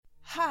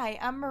Hi,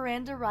 I'm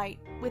Miranda Wright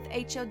with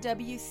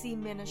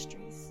HOWC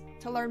Ministries.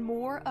 To learn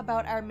more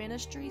about our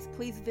ministries,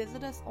 please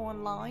visit us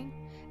online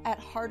at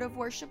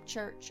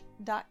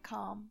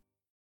heartofworshipchurch.com.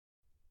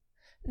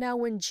 Now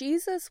when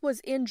Jesus was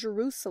in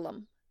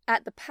Jerusalem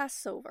at the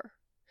Passover,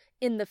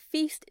 in the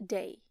feast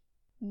day,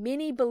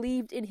 many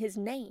believed in his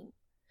name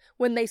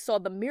when they saw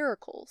the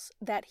miracles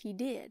that he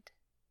did.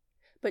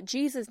 But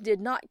Jesus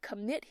did not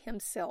commit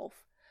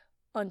himself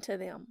unto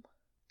them,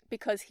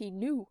 because he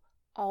knew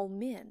all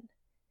men,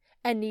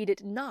 and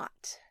needed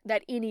not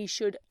that any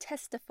should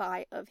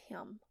testify of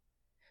him,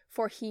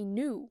 for he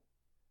knew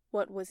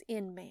what was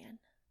in man.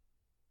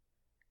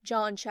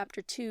 John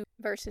chapter 2,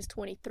 verses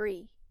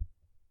 23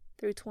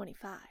 through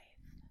 25.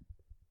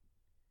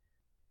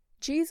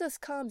 Jesus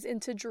comes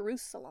into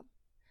Jerusalem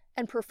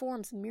and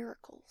performs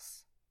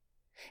miracles.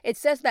 It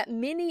says that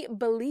many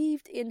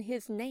believed in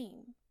his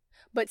name,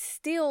 but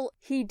still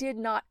he did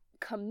not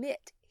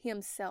commit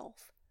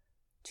himself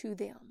to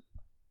them.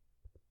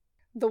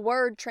 The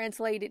word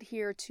translated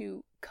here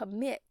to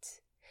commit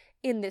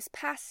in this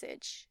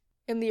passage,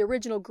 in the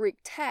original Greek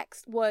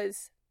text,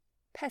 was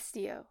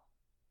pistio.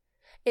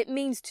 It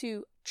means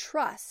to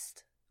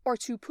trust or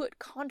to put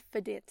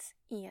confidence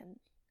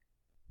in,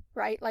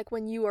 right? Like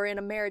when you are in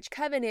a marriage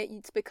covenant,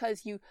 it's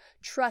because you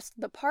trust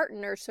the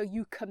partner, so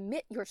you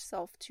commit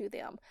yourself to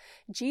them.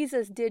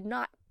 Jesus did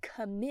not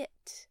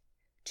commit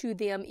to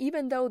them,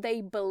 even though they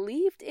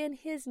believed in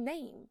his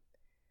name.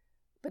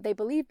 But they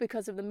believed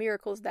because of the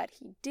miracles that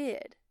he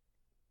did.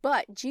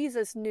 But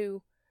Jesus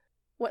knew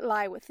what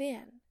lay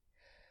within.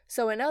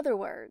 So in other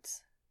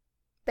words,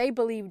 they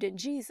believed in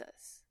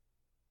Jesus,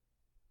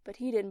 but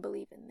he didn't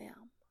believe in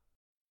them.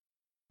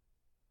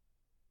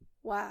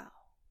 Wow.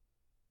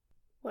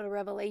 What a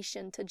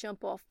revelation to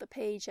jump off the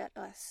page at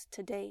us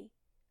today.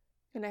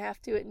 And I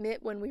have to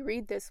admit, when we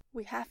read this,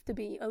 we have to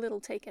be a little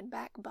taken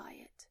back by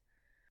it.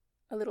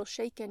 A little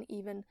shaken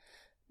even,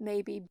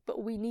 maybe,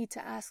 but we need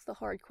to ask the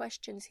hard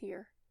questions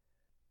here.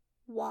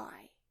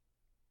 Why?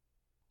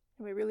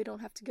 And we really don't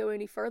have to go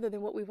any further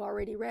than what we've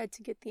already read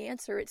to get the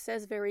answer. It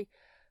says very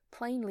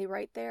plainly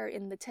right there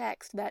in the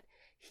text that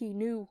he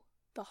knew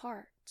the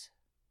heart.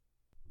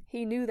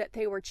 He knew that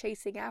they were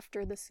chasing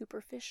after the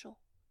superficial.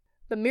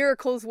 The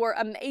miracles were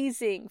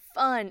amazing,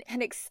 fun,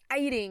 and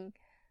exciting.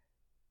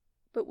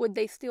 But would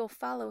they still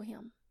follow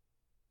him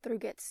through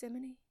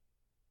Gethsemane?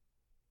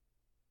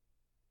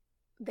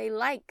 They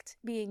liked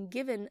being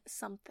given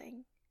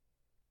something,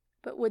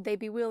 but would they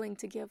be willing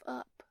to give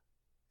up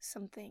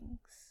some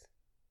things?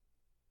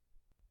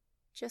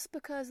 Just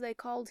because they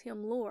called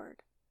him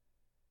Lord,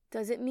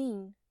 does it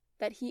mean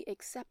that he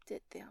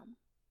accepted them?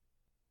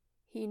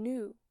 He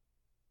knew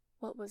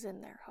what was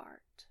in their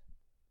heart.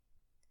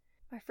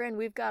 My friend,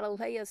 we've got to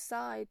lay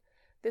aside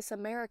this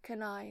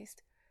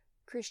Americanized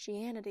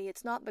Christianity.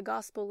 It's not the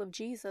gospel of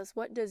Jesus.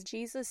 What does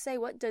Jesus say?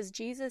 What does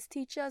Jesus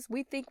teach us?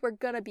 We think we're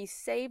going to be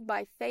saved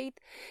by faith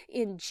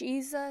in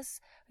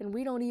Jesus, and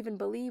we don't even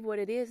believe what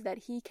it is that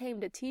he came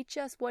to teach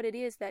us, what it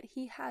is that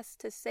he has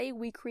to say.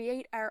 We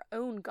create our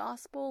own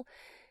gospel.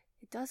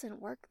 It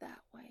doesn't work that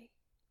way.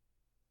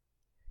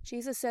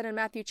 Jesus said in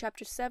Matthew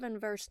chapter 7,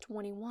 verse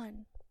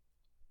 21,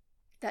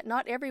 that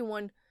not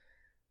everyone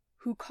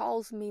who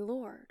calls me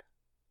Lord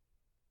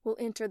will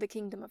enter the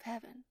kingdom of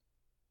heaven.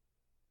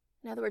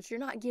 In other words, you're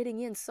not getting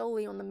in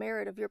solely on the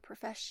merit of your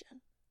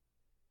profession.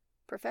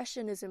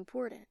 Profession is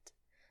important,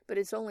 but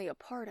it's only a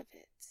part of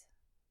it.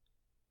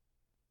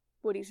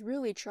 What he's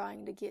really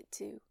trying to get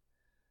to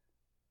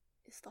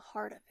is the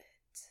heart of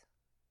it.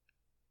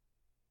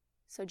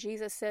 So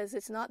Jesus says,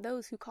 it's not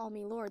those who call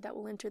me Lord that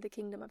will enter the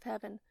kingdom of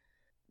heaven,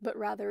 but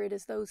rather it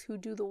is those who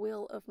do the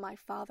will of my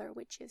Father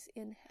which is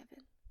in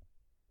heaven.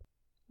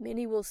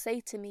 Many will say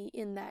to me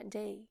in that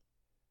day,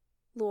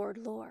 Lord,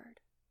 Lord,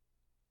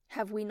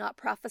 have we not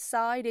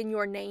prophesied in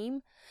your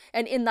name,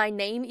 and in thy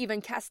name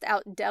even cast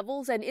out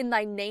devils, and in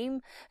thy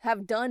name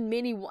have done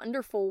many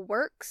wonderful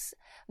works?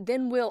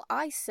 Then will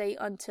I say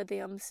unto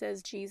them,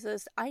 says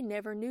Jesus, I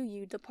never knew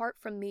you. Depart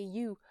from me,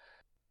 you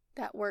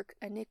that work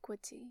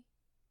iniquity.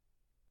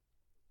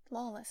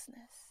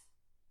 Lawlessness.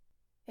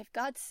 If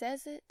God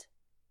says it,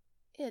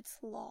 it's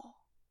law.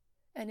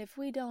 And if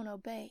we don't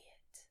obey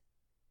it,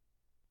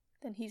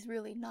 then he's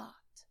really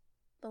not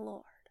the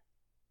Lord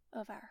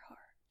of our heart.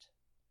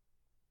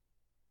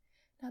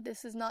 Now,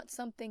 this is not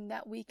something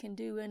that we can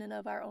do in and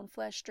of our own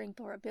flesh, strength,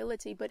 or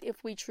ability, but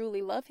if we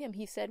truly love him,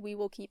 he said we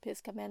will keep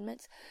his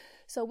commandments.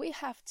 So we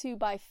have to,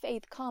 by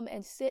faith, come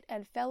and sit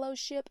and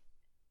fellowship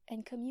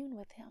and commune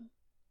with him.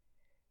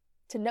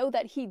 To know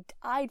that he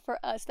died for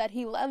us, that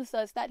he loves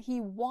us, that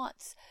he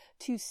wants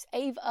to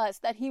save us,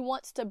 that he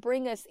wants to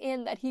bring us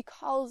in, that he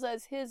calls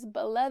us his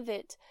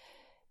beloved,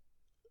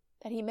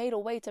 that he made a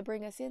way to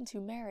bring us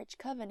into marriage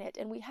covenant,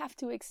 and we have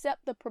to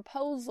accept the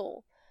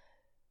proposal.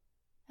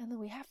 And then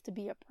we have to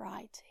be a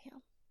bride to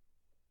him.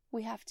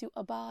 We have to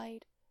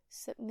abide,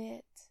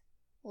 submit,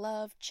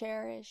 love,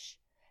 cherish,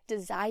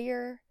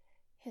 desire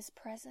his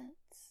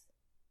presence.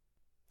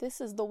 This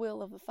is the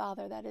will of the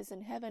Father that is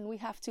in heaven. We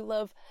have to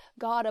love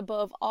God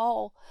above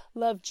all,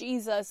 love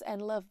Jesus,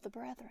 and love the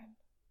brethren.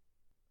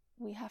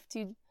 We have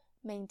to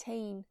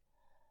maintain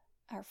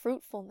our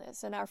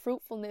fruitfulness, and our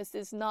fruitfulness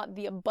is not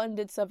the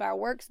abundance of our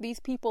works. These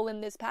people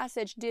in this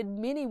passage did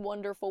many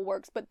wonderful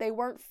works, but they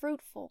weren't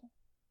fruitful.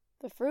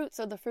 The fruits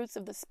are the fruits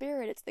of the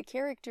Spirit. It's the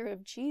character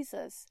of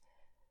Jesus.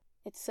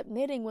 It's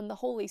submitting when the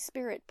Holy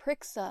Spirit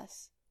pricks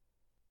us.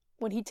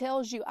 When He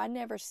tells you, I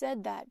never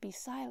said that, be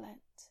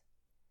silent.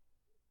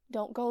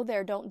 Don't go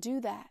there, don't do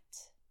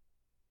that.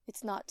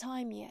 It's not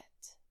time yet.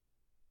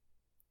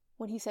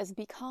 When He says,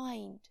 be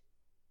kind,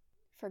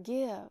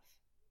 forgive,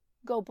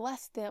 go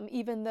bless them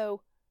even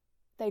though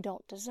they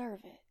don't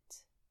deserve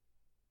it.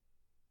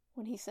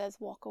 When He says,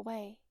 walk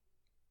away,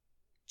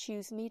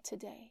 choose me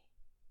today.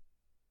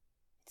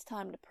 It's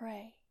time to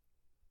pray.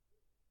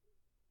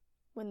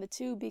 When the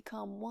two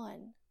become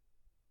one,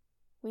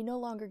 we no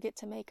longer get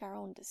to make our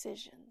own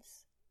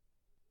decisions.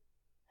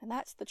 And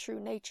that's the true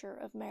nature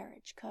of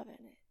marriage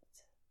covenant.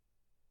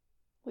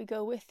 We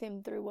go with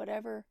Him through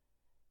whatever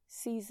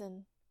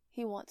season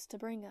He wants to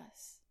bring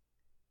us.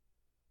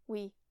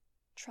 We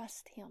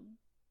trust Him.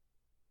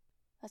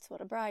 That's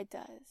what a bride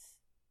does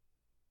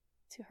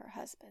to her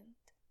husband.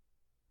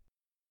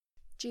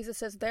 Jesus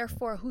says,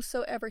 therefore,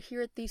 whosoever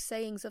heareth these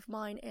sayings of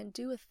mine and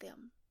doeth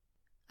them,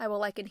 I will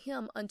liken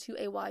him unto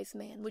a wise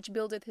man, which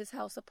buildeth his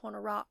house upon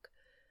a rock.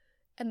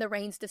 And the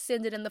rains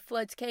descended, and the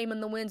floods came,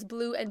 and the winds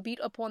blew and beat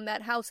upon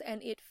that house,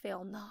 and it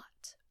fell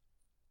not.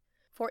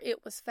 For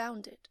it was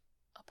founded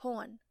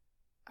upon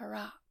a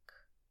rock.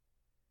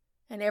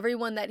 And every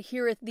one that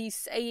heareth these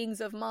sayings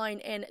of mine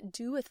and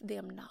doeth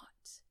them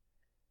not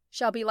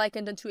shall be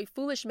likened unto a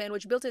foolish man,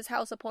 which built his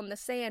house upon the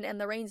sand, and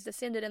the rains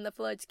descended, and the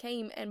floods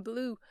came and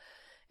blew,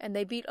 and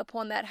they beat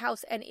upon that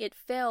house, and it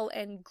fell,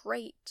 and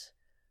great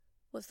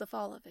was the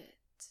fall of it.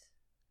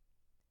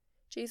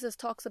 Jesus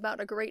talks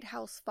about a great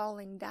house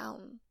falling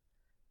down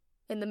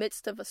in the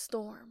midst of a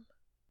storm,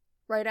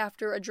 right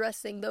after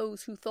addressing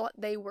those who thought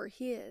they were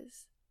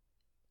His,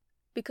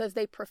 because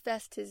they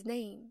professed His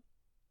name,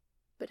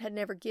 but had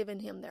never given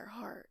Him their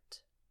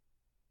heart.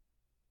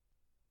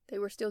 They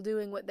were still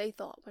doing what they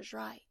thought was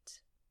right.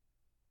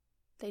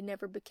 They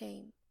never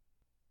became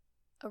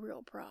a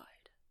real bride.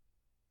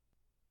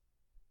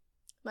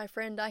 My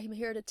friend, I am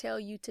here to tell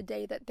you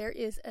today that there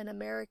is an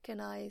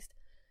Americanized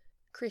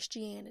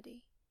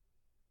Christianity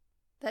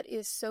that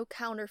is so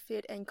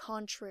counterfeit and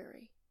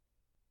contrary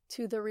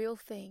to the real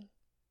thing.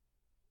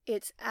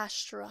 It's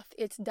Ashtaroth,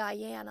 it's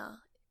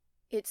Diana,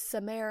 it's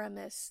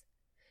Semiramis,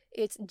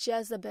 it's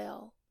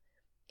Jezebel.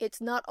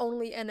 It's not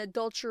only an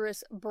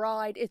adulterous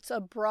bride, it's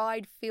a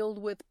bride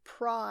filled with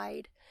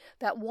pride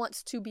that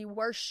wants to be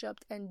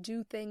worshipped and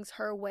do things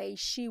her way.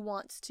 She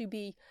wants to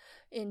be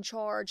in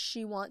charge.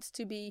 She wants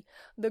to be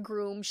the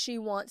groom. She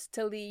wants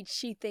to lead.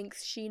 She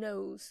thinks she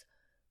knows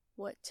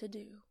what to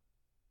do.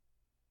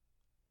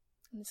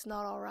 And it's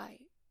not all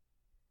right.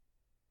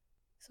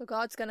 So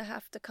God's going to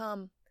have to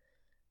come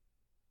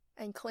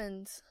and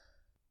cleanse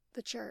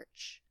the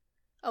church.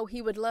 Oh,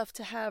 He would love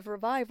to have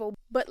revival,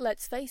 but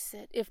let's face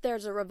it, if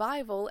there's a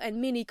revival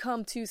and many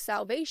come to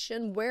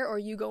salvation, where are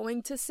you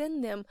going to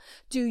send them?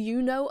 Do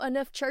you know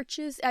enough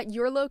churches at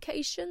your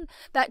location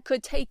that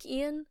could take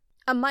in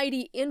a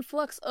mighty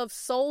influx of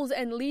souls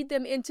and lead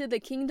them into the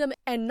kingdom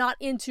and not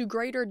into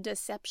greater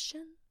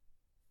deception?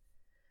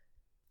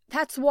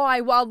 That's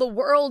why while the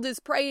world is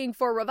praying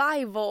for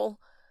revival,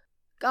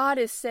 God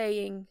is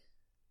saying,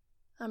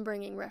 I'm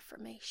bringing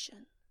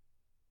reformation.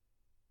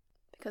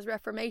 Because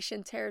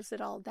reformation tears it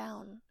all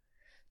down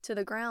to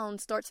the ground,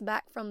 starts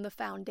back from the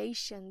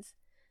foundations,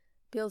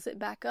 builds it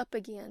back up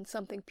again,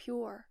 something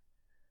pure,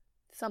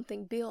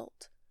 something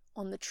built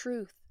on the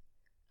truth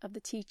of the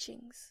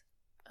teachings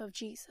of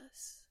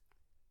Jesus.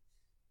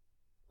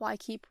 Why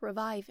keep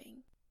reviving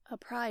a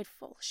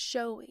prideful,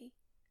 showy,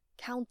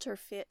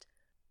 counterfeit,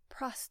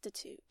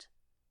 prostitute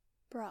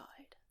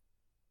bride?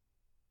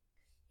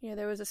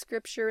 There was a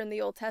scripture in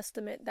the Old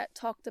Testament that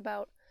talked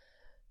about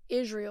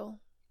Israel.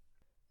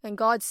 And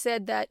God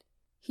said that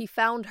He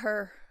found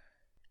her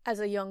as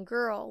a young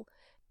girl,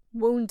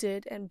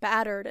 wounded and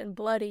battered and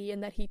bloody,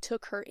 and that He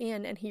took her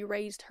in and He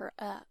raised her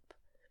up.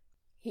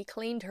 He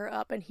cleaned her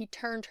up and He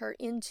turned her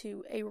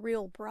into a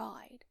real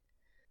bride.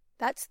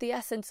 That's the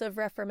essence of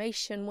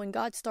reformation, when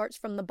God starts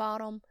from the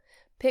bottom,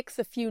 picks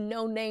a few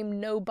no-name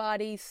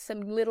nobodies,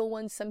 some little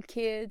ones, some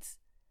kids,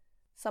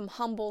 some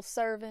humble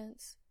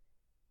servants,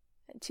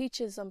 and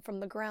teaches them from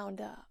the ground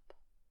up.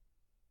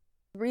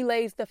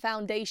 Relays the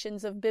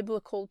foundations of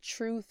biblical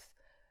truth,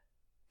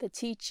 the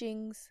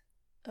teachings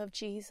of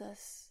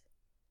Jesus,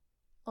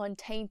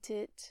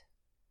 untainted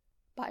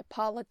by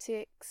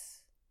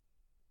politics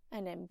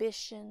and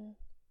ambition,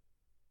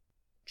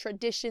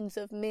 traditions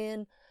of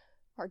men,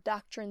 or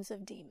doctrines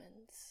of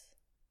demons.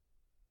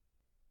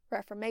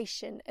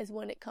 Reformation is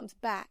when it comes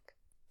back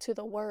to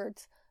the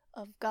words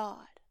of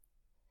God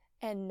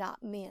and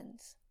not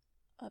men's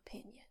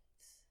opinions.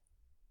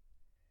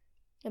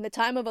 In the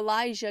time of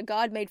Elijah,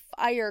 God made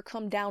fire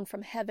come down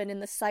from heaven in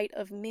the sight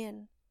of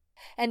men.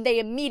 and they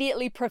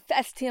immediately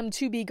professed him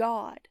to be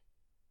God.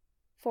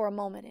 For a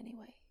moment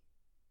anyway.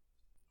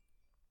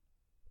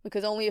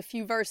 Because only a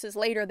few verses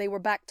later they were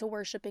back to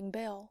worshiping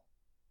Baal.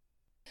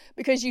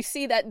 Because you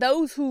see that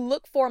those who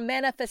look for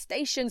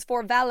manifestations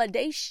for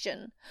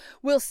validation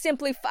will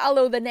simply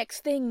follow the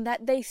next thing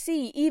that they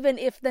see, even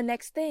if the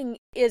next thing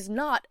is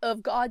not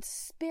of God's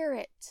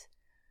Spirit.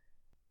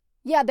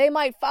 Yeah, they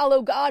might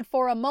follow God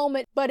for a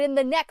moment, but in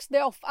the next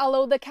they'll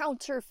follow the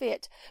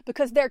counterfeit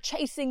because they're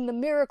chasing the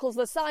miracles,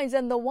 the signs,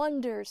 and the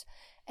wonders,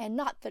 and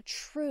not the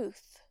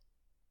truth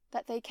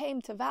that they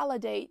came to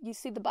validate. You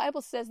see, the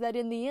Bible says that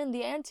in the end,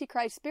 the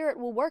Antichrist spirit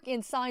will work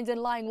in signs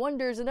and lying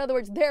wonders. In other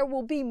words, there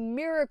will be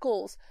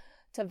miracles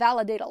to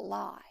validate a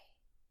lie.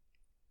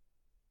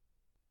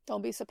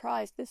 Don't be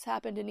surprised, this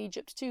happened in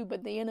Egypt too,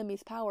 but the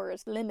enemy's power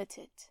is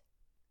limited,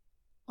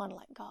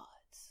 unlike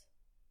God's.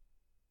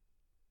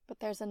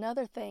 But there's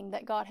another thing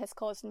that God has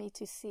caused me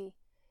to see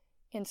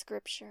in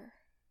Scripture,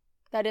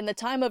 that in the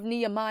time of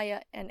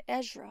Nehemiah and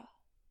Ezra,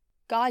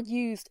 God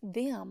used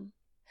them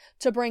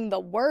to bring the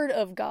word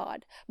of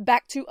God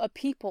back to a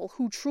people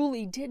who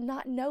truly did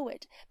not know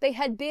it. They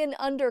had been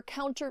under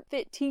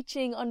counterfeit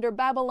teaching under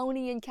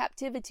Babylonian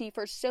captivity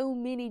for so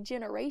many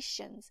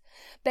generations.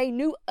 They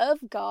knew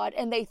of God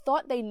and they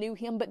thought they knew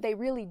him, but they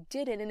really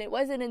didn't. And it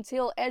wasn't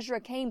until Ezra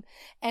came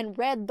and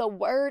read the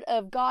word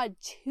of God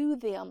to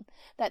them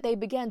that they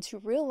began to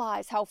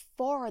realize how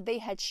far they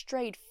had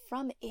strayed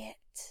from it.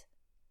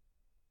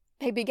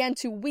 They began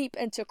to weep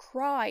and to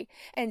cry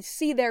and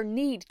see their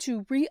need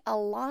to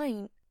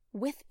realign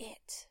with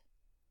it.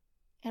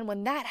 And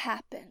when that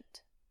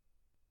happened,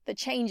 the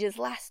changes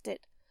lasted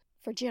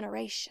for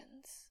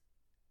generations.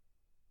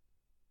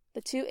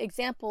 The two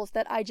examples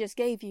that I just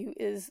gave you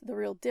is the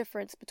real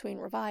difference between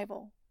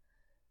revival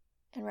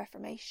and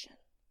reformation.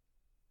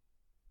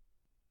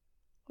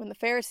 When the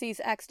Pharisees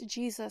asked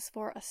Jesus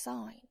for a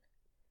sign,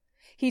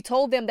 he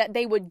told them that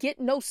they would get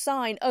no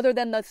sign other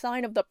than the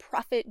sign of the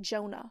prophet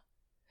Jonah.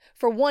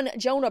 For one,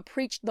 Jonah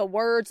preached the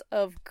words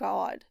of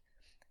God.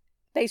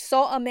 They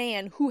saw a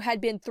man who had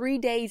been 3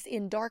 days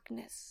in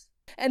darkness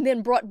and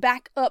then brought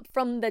back up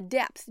from the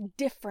depths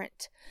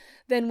different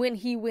than when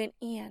he went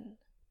in.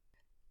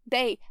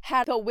 They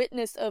had the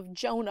witness of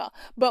Jonah,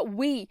 but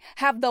we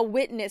have the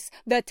witness,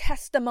 the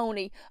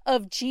testimony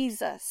of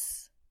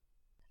Jesus.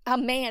 A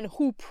man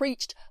who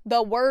preached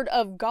the word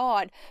of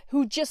God,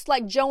 who just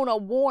like Jonah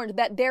warned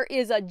that there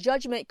is a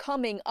judgment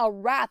coming, a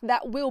wrath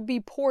that will be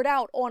poured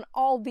out on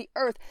all the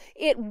earth.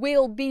 It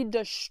will be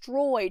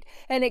destroyed,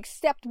 and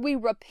except we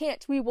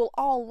repent, we will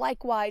all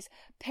likewise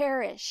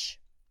perish.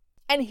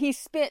 And he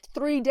spent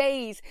 3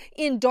 days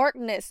in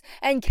darkness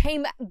and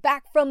came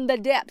back from the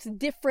depths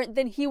different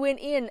than he went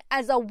in,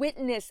 as a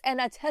witness and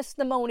a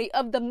testimony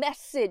of the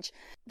message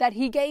that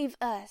he gave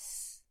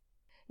us.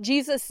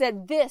 Jesus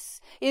said,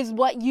 this is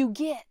what you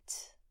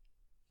get,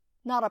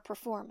 not a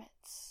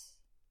performance.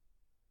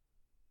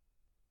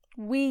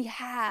 We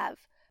have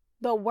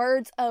the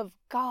words of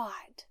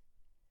God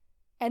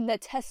and the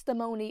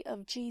testimony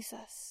of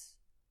Jesus.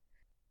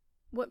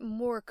 What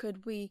more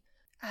could we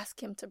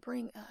ask him to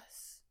bring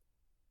us,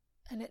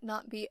 and it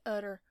not be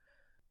utter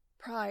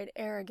pride,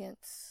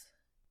 arrogance,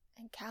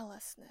 and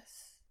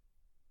callousness?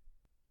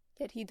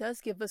 Yet he does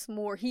give us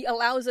more. He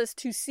allows us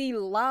to see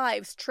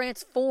lives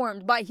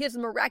transformed by his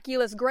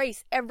miraculous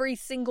grace every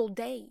single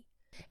day.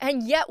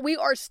 And yet we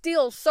are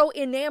still so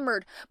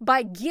enamored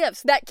by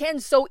gifts that can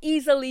so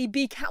easily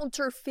be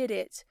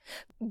counterfeited.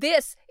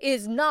 This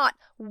is not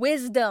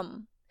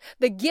wisdom.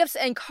 The gifts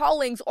and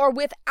callings are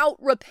without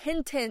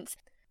repentance.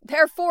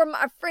 Therefore,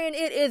 my friend,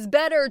 it is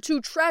better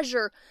to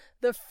treasure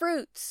the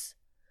fruits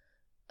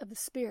of the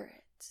Spirit.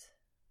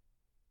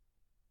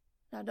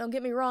 Now, don't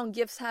get me wrong,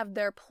 gifts have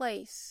their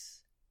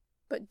place,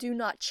 but do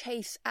not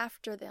chase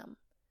after them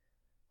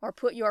or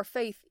put your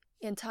faith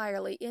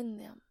entirely in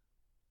them,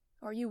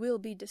 or you will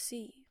be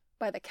deceived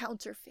by the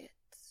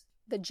counterfeits,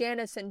 the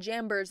Jannes and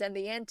Jambres and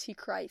the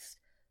Antichrist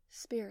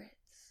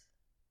spirits.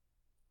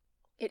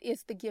 It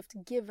is the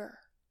gift giver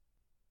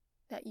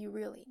that you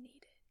really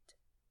need it.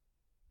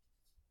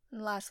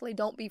 And lastly,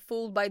 don't be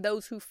fooled by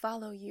those who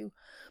follow you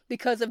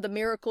because of the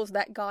miracles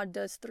that God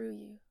does through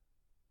you.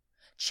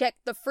 Check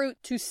the fruit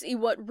to see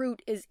what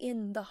root is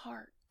in the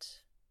heart.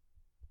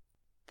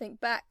 Think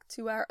back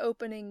to our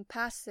opening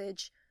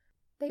passage.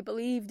 They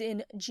believed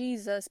in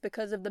Jesus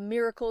because of the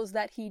miracles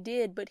that he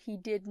did, but he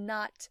did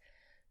not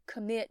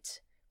commit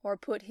or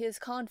put his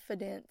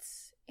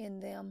confidence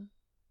in them.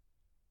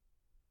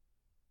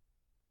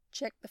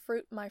 Check the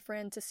fruit, my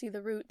friend, to see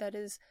the root that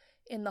is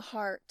in the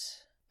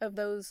heart of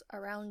those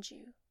around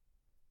you,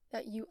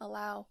 that you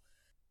allow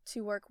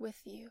to work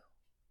with you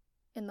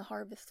in the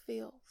harvest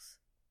fields.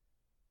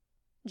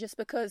 Just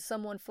because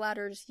someone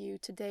flatters you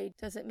today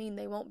doesn't mean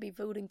they won't be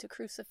voting to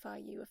crucify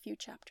you a few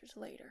chapters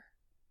later.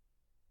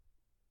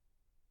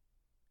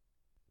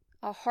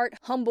 A heart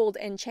humbled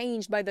and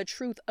changed by the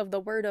truth of the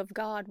Word of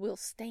God will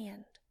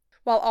stand,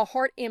 while a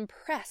heart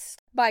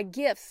impressed by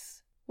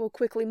gifts will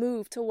quickly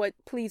move to what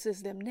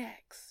pleases them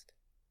next.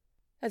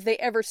 as they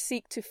ever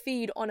seek to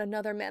feed on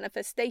another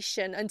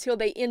manifestation until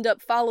they end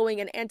up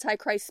following an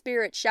Antichrist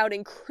spirit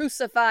shouting,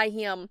 "Crucify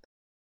him,"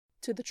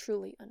 to the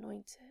truly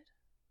anointed.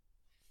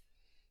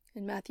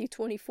 In Matthew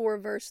 24,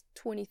 verse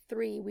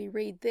 23, we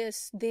read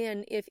this,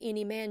 "Then if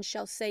any man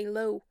shall say,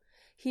 Lo,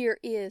 here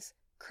is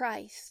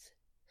Christ."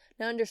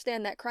 Now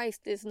understand that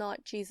Christ is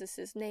not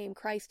Jesus' name.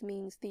 Christ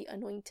means the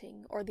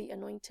anointing or the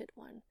anointed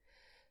one.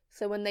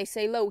 So when they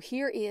say, "Lo,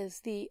 here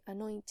is the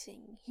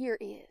anointing, here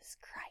is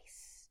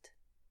Christ,"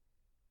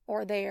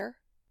 or there,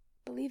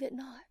 believe it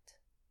not.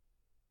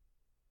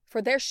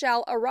 For there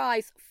shall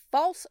arise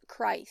false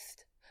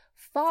Christ,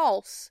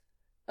 false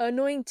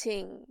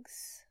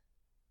anointings,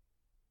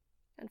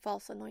 and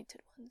false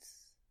anointed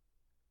ones,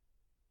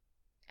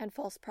 and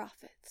false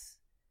prophets,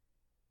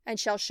 and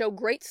shall show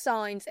great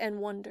signs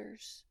and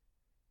wonders,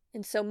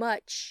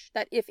 insomuch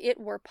that if it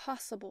were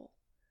possible,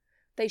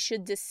 they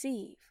should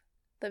deceive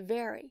the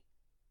very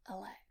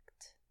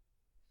elect.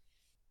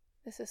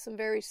 This is some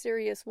very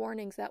serious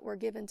warnings that were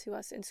given to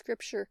us in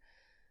Scripture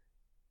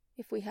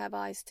if we have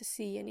eyes to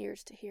see and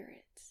ears to hear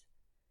it.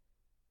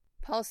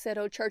 Paul said,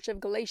 "O church of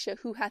Galatia,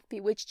 who hath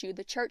bewitched you?"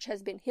 The church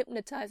has been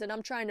hypnotized, and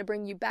I'm trying to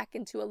bring you back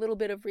into a little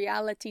bit of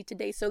reality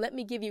today. So let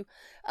me give you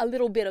a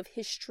little bit of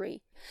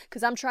history,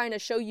 because I'm trying to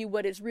show you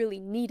what is really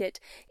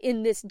needed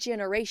in this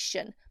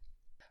generation.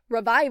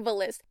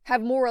 Revivalists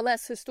have more or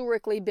less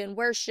historically been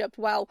worshipped,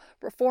 while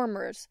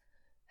reformers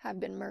have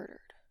been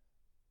murdered.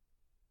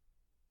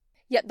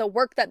 Yet the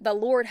work that the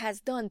Lord has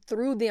done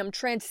through them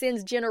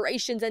transcends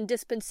generations and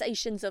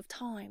dispensations of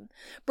time,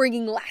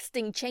 bringing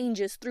lasting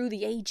changes through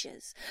the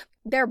ages.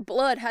 Their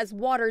blood has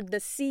watered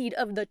the seed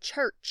of the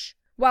church,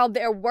 while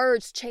their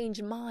words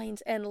change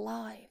minds and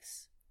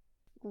lives.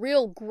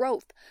 Real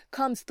growth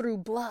comes through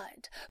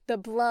blood, the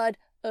blood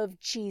of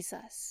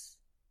Jesus,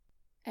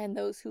 and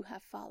those who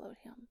have followed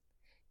him.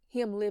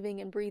 Him living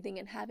and breathing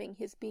and having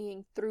his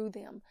being through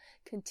them,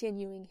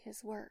 continuing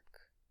his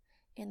work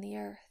in the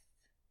earth.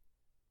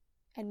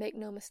 And make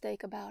no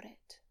mistake about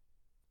it,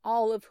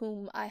 all of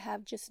whom I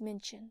have just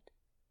mentioned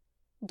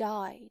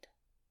died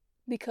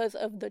because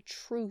of the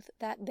truth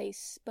that they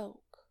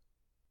spoke,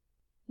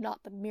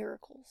 not the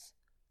miracles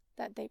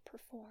that they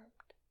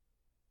performed.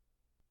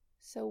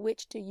 So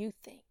which do you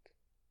think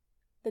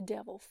the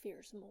devil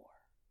fears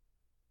more?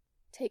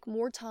 Take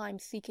more time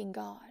seeking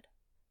God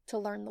to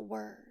learn the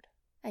word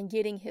and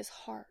getting his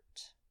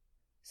heart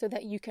so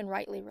that you can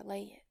rightly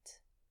relay it,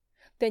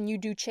 than you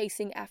do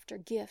chasing after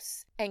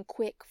gifts and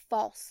quick,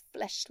 false,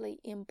 fleshly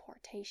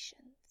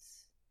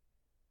importations.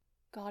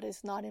 God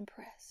is not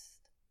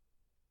impressed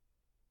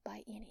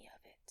by any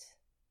of it.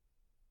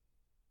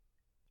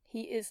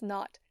 He is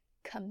not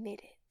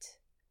committed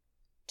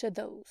to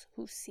those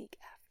who seek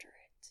after it.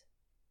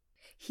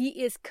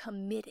 He is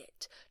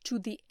committed to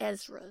the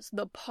Ezras,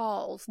 the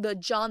Pauls, the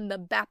John the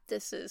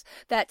Baptists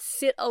that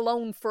sit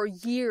alone for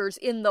years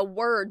in the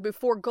Word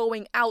before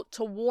going out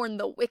to warn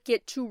the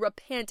wicked to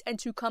repent and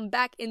to come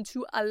back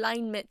into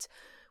alignment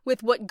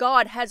with what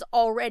God has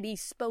already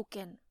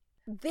spoken.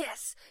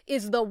 This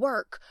is the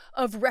work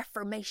of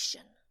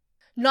reformation.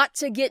 Not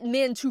to get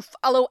men to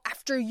follow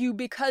after you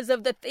because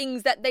of the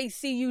things that they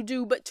see you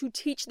do, but to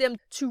teach them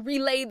to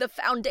relay the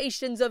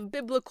foundations of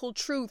biblical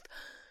truth,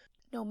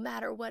 no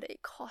matter what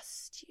it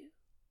costs you.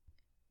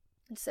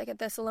 In 2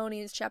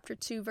 Thessalonians chapter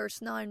 2,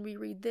 verse 9, we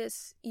read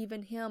this,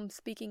 "Even him,"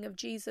 speaking of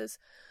Jesus,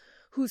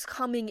 "whose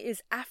coming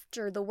is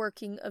after the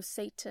working of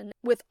Satan,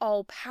 with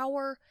all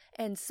power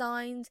and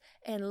signs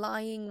and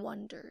lying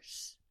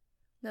wonders."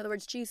 In other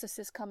words, Jesus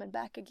is coming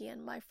back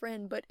again, my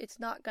friend, but it's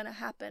not going to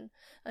happen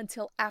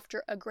until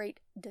after a great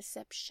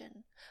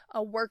deception,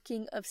 a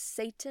working of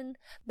Satan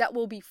that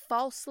will be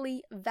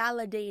falsely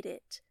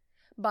validated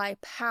by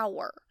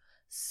power,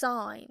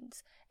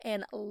 signs,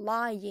 and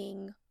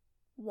lying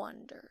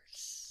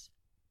wonders.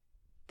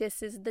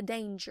 This is the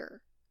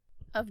danger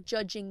of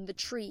judging the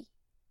tree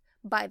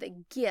by the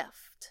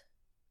gift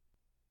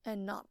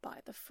and not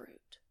by the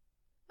fruit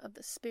of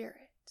the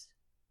Spirit,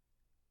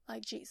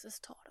 like Jesus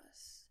taught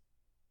us.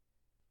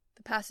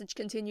 The passage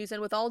continues, "And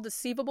with all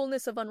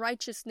deceivableness of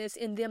unrighteousness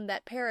in them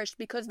that perished,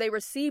 because they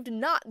received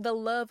not the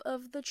love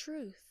of the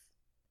truth,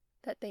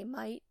 that they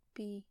might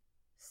be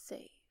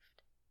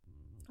saved."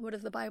 What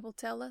does the Bible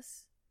tell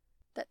us?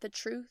 That the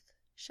truth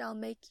shall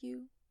make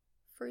you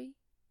free.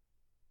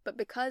 But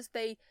because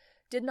they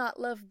did not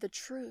love the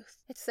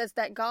truth, it says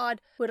that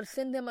God would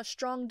send them a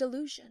strong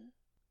delusion,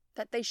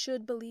 that they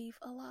should believe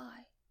a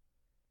lie,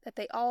 that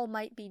they all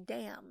might be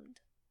damned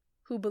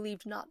who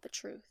believed not the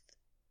truth,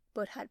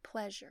 but had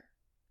pleasure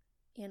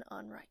in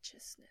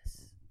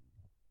unrighteousness.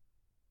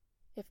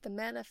 If the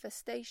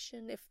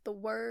manifestation, if the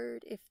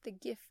word, if the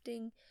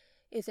gifting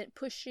isn't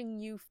pushing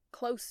you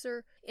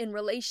closer in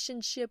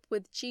relationship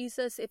with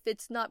Jesus, if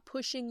it's not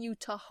pushing you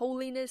to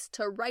holiness,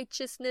 to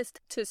righteousness,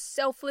 to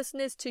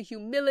selflessness, to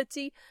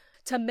humility,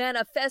 to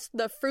manifest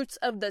the fruits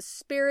of the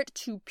Spirit,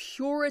 to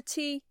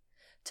purity,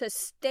 to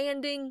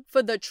standing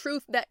for the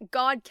truth that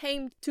God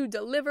came to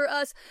deliver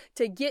us,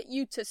 to get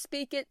you to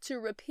speak it, to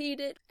repeat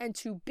it, and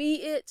to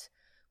be it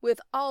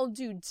with all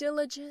due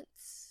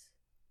diligence,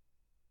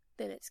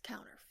 then it's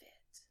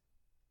counterfeit.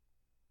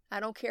 I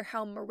don't care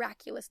how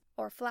miraculous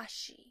or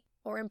flashy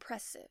or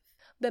impressive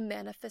the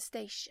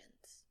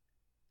manifestations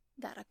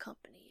that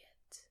accompany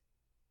it.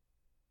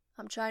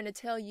 I'm trying to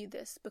tell you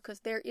this because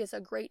there is a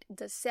great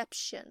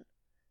deception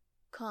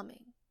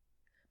coming,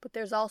 but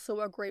there's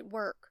also a great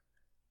work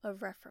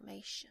of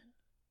reformation.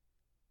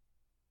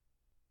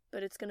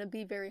 But it's going to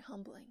be very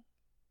humbling.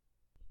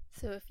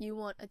 So if you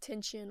want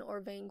attention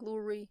or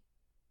vainglory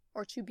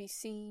or to be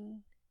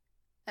seen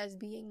as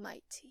being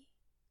mighty,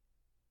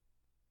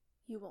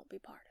 you won't be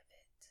part of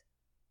it.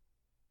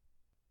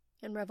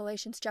 In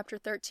Revelations chapter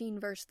 13,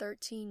 verse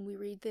 13, we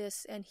read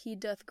this, "And he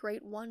doth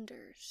great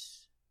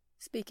wonders,"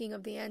 speaking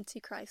of the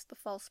Antichrist, the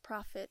false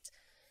prophet,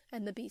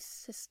 and the beast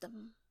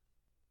system,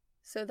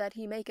 "so that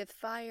he maketh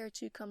fire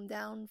to come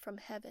down from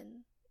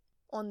heaven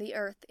on the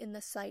earth in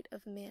the sight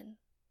of men,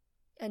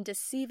 and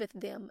deceiveth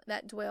them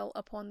that dwell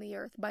upon the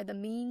earth by the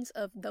means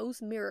of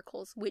those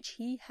miracles which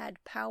he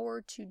had power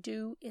to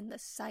do in the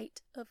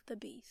sight of the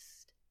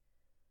beast,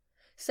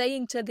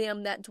 saying to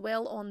them that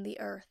dwell on the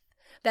earth,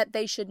 that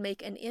they should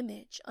make an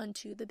image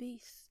unto the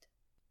beast,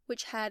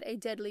 which had a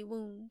deadly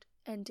wound,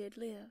 and did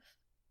live.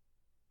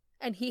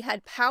 And he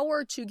had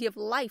power to give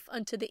life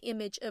unto the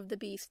image of the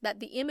beast,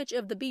 that the image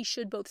of the beast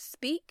should both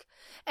speak,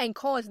 and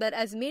cause that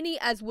as many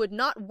as would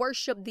not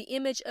worship the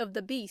image of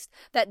the beast,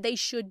 that they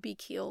should be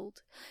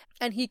killed.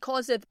 And he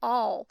causeth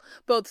all,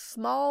 both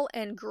small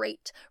and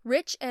great,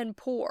 rich and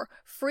poor,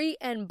 free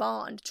and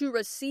bond, to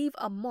receive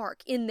a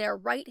mark in their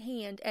right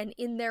hand and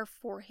in their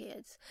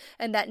foreheads,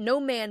 and that no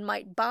man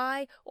might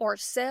buy or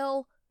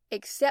sell,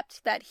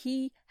 except that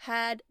he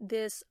had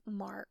this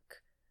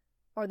mark,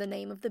 or the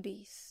name of the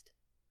beast,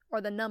 or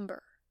the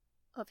number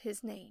of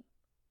his name.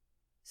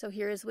 So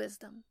here is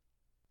wisdom.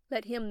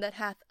 Let him that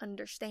hath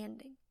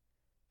understanding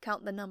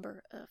count the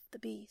number of the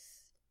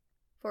beast,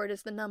 for it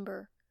is the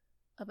number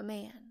of a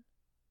man,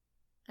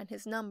 and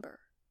his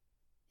number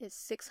is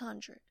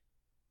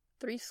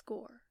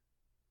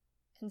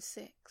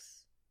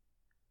 666.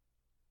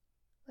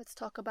 Let's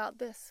talk about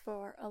this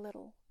for a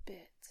little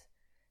bit.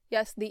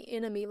 Yes, the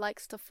enemy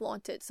likes to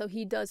flaunt it, so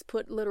he does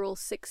put literal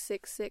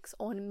 666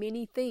 on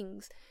many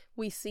things.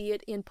 We see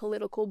it in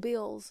political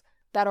bills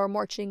that are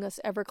marching us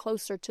ever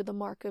closer to the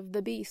mark of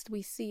the beast.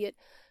 We see it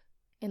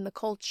in the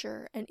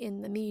culture and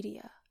in the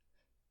media.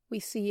 We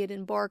see it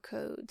in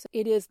barcodes.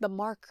 It is the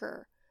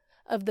marker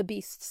of the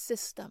beast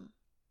system,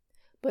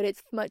 but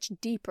it's much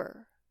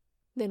deeper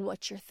than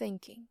what you're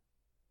thinking,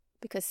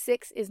 because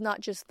 6 is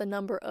not just the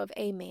number of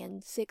a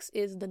man. 6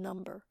 is the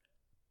number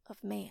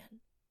of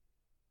man.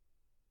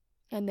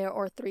 And there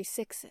are 3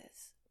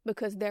 6s,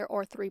 because there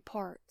are 3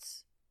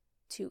 parts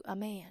to a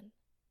man.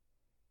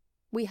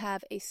 We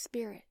have a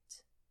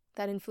spirit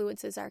that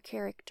influences our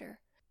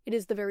character. It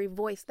is the very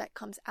voice that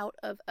comes out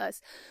of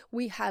us.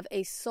 We have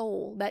a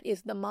soul that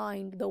is the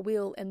mind, the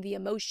will, and the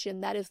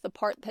emotion. That is the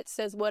part that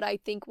says what I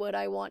think, what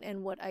I want,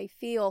 and what I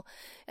feel.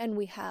 And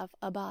we have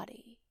a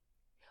body.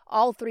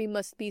 All 3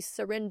 must be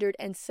surrendered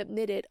and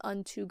submitted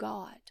unto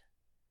God,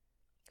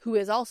 who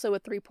is also a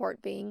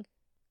 3-part being,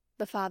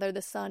 the Father,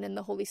 the Son, and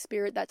the Holy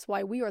Spirit. That's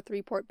why we are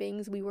 3-part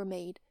beings. We were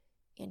made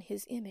in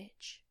his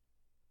image.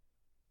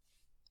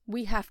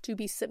 We have to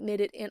be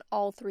submitted in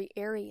all 3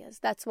 areas.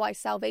 That's why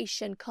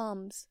salvation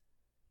comes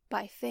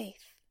by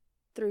faith,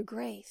 through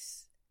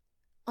grace,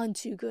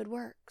 unto good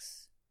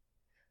works.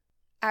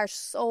 Our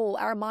soul,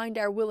 our mind,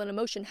 our will, and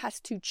emotion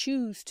has to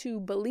choose to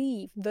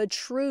believe the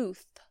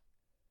truth,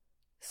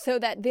 so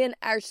that then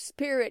our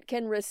spirit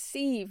can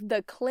receive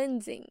the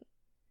cleansing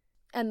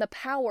and the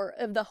power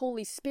of the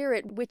Holy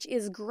Spirit, which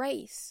is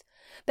grace,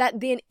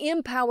 that then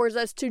empowers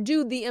us to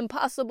do the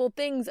impossible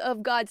things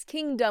of God's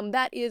kingdom.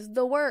 That is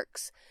the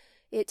works.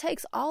 It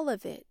takes all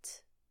of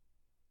it.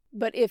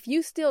 But if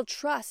you still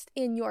trust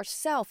in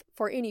yourself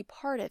for any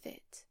part of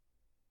it,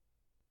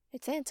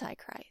 it's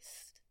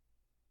Antichrist.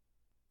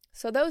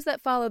 So those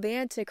that follow the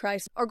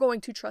Antichrist are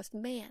going to trust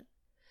man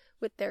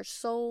with their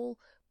soul,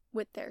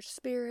 with their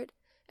spirit,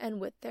 and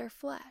with their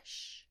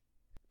flesh.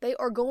 They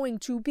are going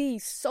to be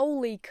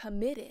solely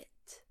committed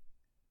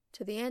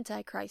to the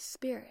Antichrist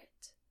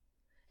spirit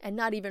and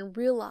not even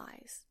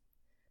realize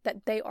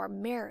that they are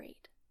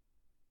married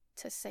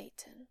to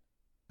Satan,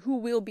 who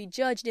will be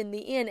judged in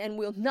the end and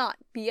will not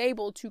be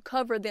able to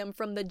cover them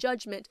from the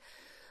judgment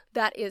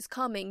that is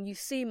coming. You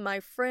see, my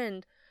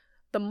friend,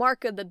 the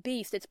mark of the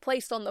beast, it's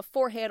placed on the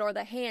forehead or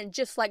the hand,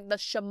 just like the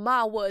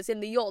Shema was in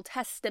the Old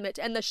Testament.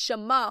 And the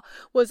Shema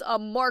was a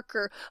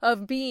marker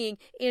of being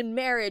in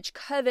marriage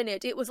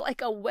covenant. It was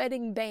like a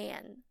wedding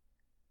band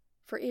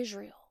for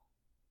Israel.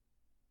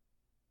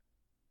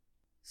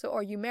 So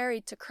are you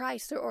married to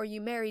Christ, or are you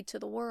married to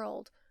the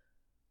world?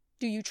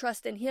 Do you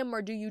trust in him,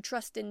 or do you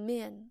trust in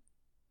men?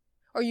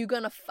 Are you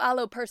going to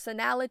follow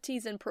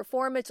personalities and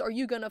performance? Are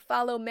you going to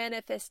follow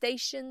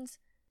manifestations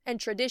and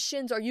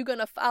traditions? Are you going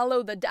to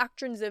follow the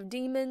doctrines of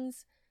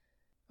demons?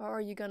 Or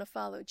are you going to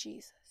follow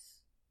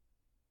Jesus?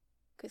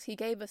 Because he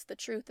gave us the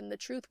truth, and the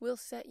truth will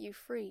set you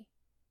free.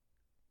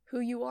 Who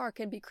you are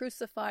can be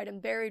crucified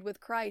and buried with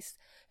Christ,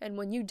 and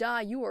when you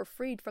die, you are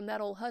freed from that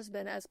old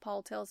husband, as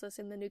Paul tells us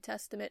in the New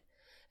Testament.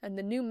 And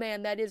the new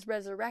man that is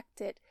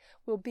resurrected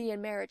will be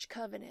in marriage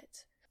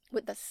covenant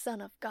with the Son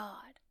of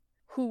God,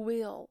 who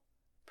will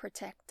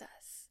protect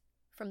us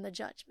from the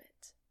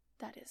judgment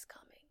that is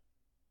coming.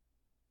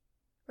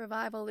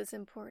 Revival is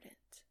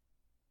important,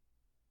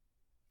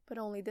 but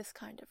only this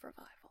kind of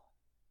revival.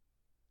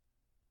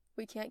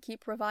 We can't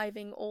keep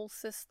reviving old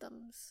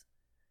systems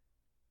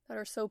that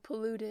are so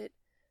polluted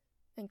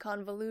and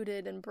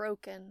convoluted and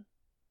broken.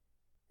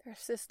 They're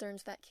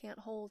cisterns that can't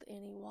hold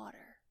any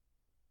water.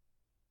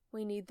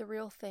 We need the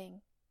real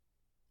thing,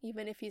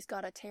 even if he's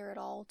got to tear it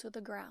all to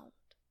the ground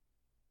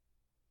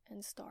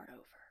and start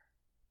over.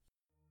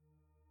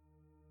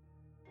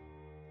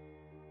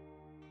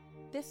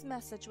 This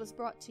message was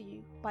brought to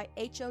you by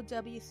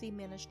HOWC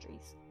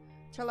Ministries.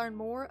 To learn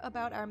more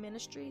about our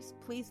ministries,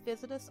 please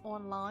visit us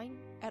online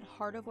at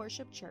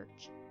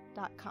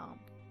heartofworshipchurch.com.